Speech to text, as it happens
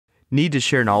Need to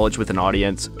share knowledge with an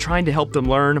audience, trying to help them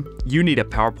learn? You need a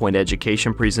PowerPoint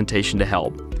education presentation to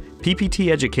help.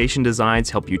 PPT education designs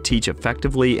help you teach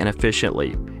effectively and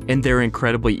efficiently, and they're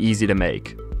incredibly easy to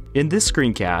make. In this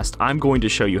screencast, I'm going to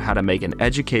show you how to make an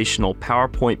educational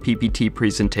PowerPoint PPT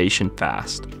presentation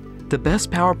fast. The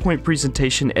best PowerPoint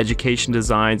presentation education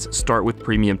designs start with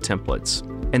premium templates,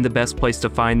 and the best place to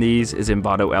find these is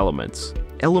Envato Elements.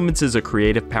 Elements is a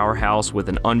creative powerhouse with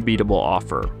an unbeatable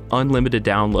offer: unlimited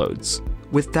downloads.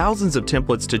 With thousands of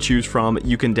templates to choose from,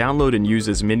 you can download and use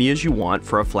as many as you want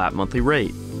for a flat monthly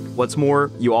rate. What's more,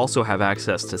 you also have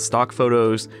access to stock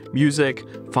photos, music,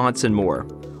 fonts, and more.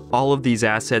 All of these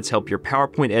assets help your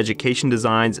PowerPoint education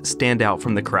designs stand out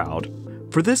from the crowd.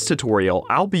 For this tutorial,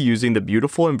 I'll be using the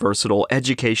beautiful and versatile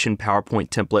Education PowerPoint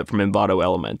template from Envato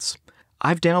Elements.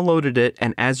 I've downloaded it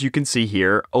and, as you can see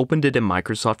here, opened it in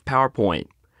Microsoft PowerPoint.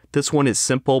 This one is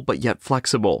simple but yet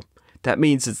flexible. That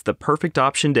means it's the perfect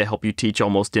option to help you teach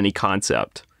almost any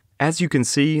concept. As you can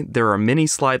see, there are many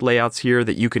slide layouts here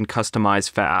that you can customize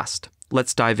fast.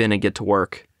 Let's dive in and get to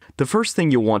work. The first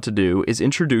thing you'll want to do is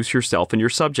introduce yourself and your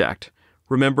subject.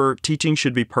 Remember, teaching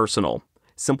should be personal.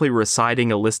 Simply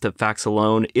reciting a list of facts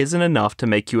alone isn't enough to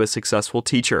make you a successful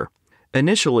teacher.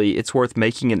 Initially, it's worth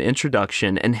making an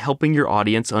introduction and helping your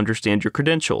audience understand your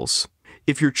credentials.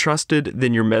 If you're trusted,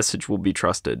 then your message will be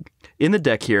trusted. In the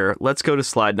deck here, let's go to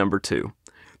slide number 2.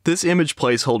 This image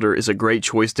placeholder is a great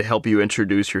choice to help you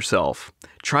introduce yourself.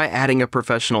 Try adding a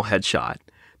professional headshot.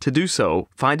 To do so,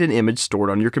 find an image stored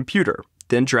on your computer,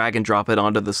 then drag and drop it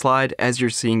onto the slide as you're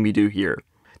seeing me do here.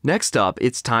 Next up,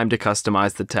 it's time to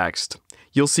customize the text.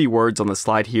 You'll see words on the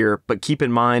slide here, but keep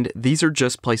in mind, these are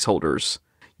just placeholders.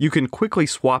 You can quickly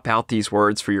swap out these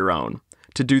words for your own.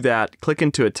 To do that, click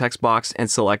into a text box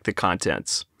and select the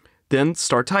contents. Then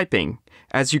start typing.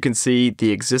 As you can see,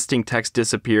 the existing text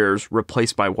disappears,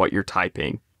 replaced by what you're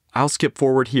typing. I'll skip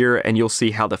forward here and you'll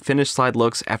see how the finished slide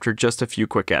looks after just a few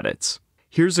quick edits.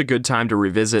 Here's a good time to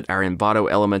revisit our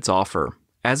Envato Elements offer.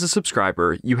 As a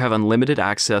subscriber, you have unlimited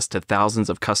access to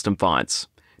thousands of custom fonts.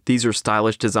 These are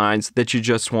stylish designs that you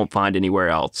just won't find anywhere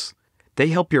else. They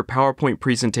help your PowerPoint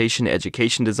presentation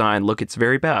education design look its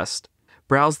very best.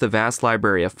 Browse the vast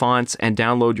library of fonts and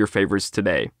download your favorites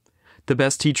today. The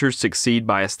best teachers succeed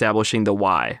by establishing the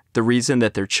why, the reason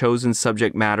that their chosen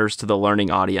subject matters to the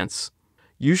learning audience.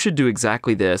 You should do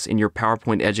exactly this in your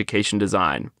PowerPoint education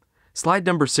design. Slide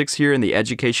number 6 here in the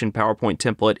Education PowerPoint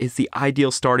template is the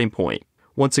ideal starting point.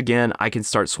 Once again, I can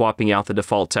start swapping out the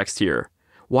default text here.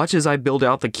 Watch as I build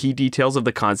out the key details of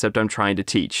the concept I'm trying to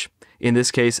teach. In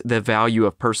this case, the value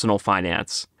of personal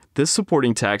finance. This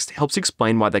supporting text helps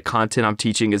explain why the content I'm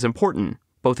teaching is important,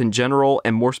 both in general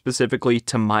and more specifically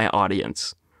to my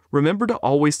audience. Remember to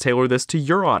always tailor this to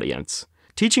your audience.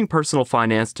 Teaching personal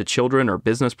finance to children or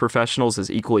business professionals is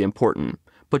equally important,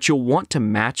 but you'll want to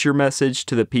match your message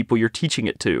to the people you're teaching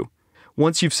it to.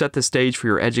 Once you've set the stage for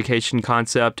your education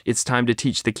concept, it's time to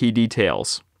teach the key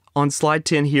details. On slide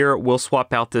 10 here, we'll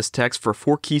swap out this text for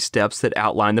 4 key steps that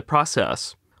outline the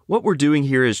process. What we're doing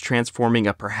here is transforming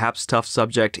a perhaps tough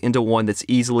subject into one that's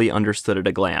easily understood at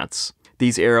a glance.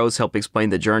 These arrows help explain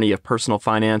the journey of personal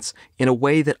finance in a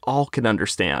way that all can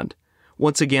understand.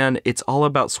 Once again, it's all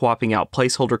about swapping out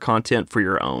placeholder content for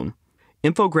your own.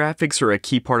 Infographics are a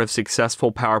key part of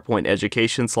successful PowerPoint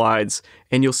education slides,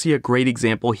 and you'll see a great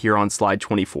example here on slide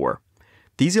 24.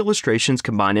 These illustrations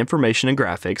combine information and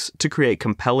graphics to create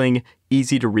compelling,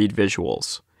 easy-to-read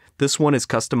visuals. This one is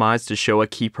customized to show a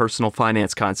key personal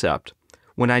finance concept.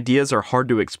 When ideas are hard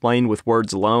to explain with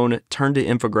words alone, turn to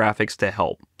infographics to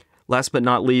help. Last but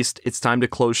not least, it's time to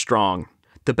close strong.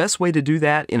 The best way to do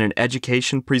that in an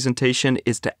education presentation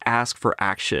is to ask for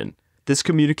action. This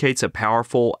communicates a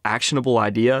powerful, actionable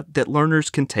idea that learners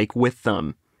can take with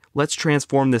them. Let's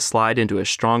transform this slide into a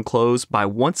strong close by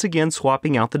once again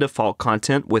swapping out the default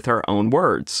content with our own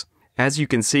words. As you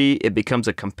can see, it becomes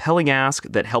a compelling ask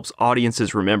that helps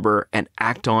audiences remember and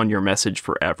act on your message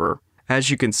forever. As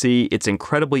you can see, it's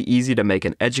incredibly easy to make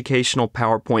an educational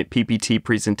PowerPoint PPT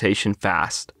presentation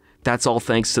fast. That's all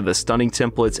thanks to the stunning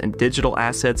templates and digital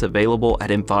assets available at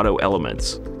Envato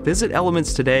Elements. Visit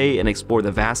Elements today and explore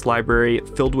the vast library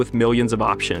filled with millions of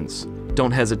options.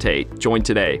 Don't hesitate, join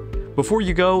today. Before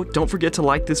you go, don't forget to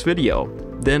like this video.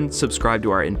 Then subscribe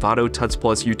to our Envato Tuts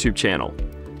Plus YouTube channel.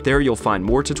 There you'll find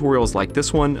more tutorials like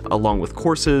this one, along with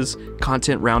courses,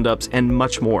 content roundups, and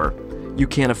much more. You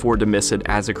can't afford to miss it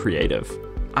as a creative.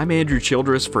 I'm Andrew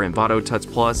Childress for Envato Tuts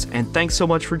Plus, and thanks so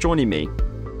much for joining me.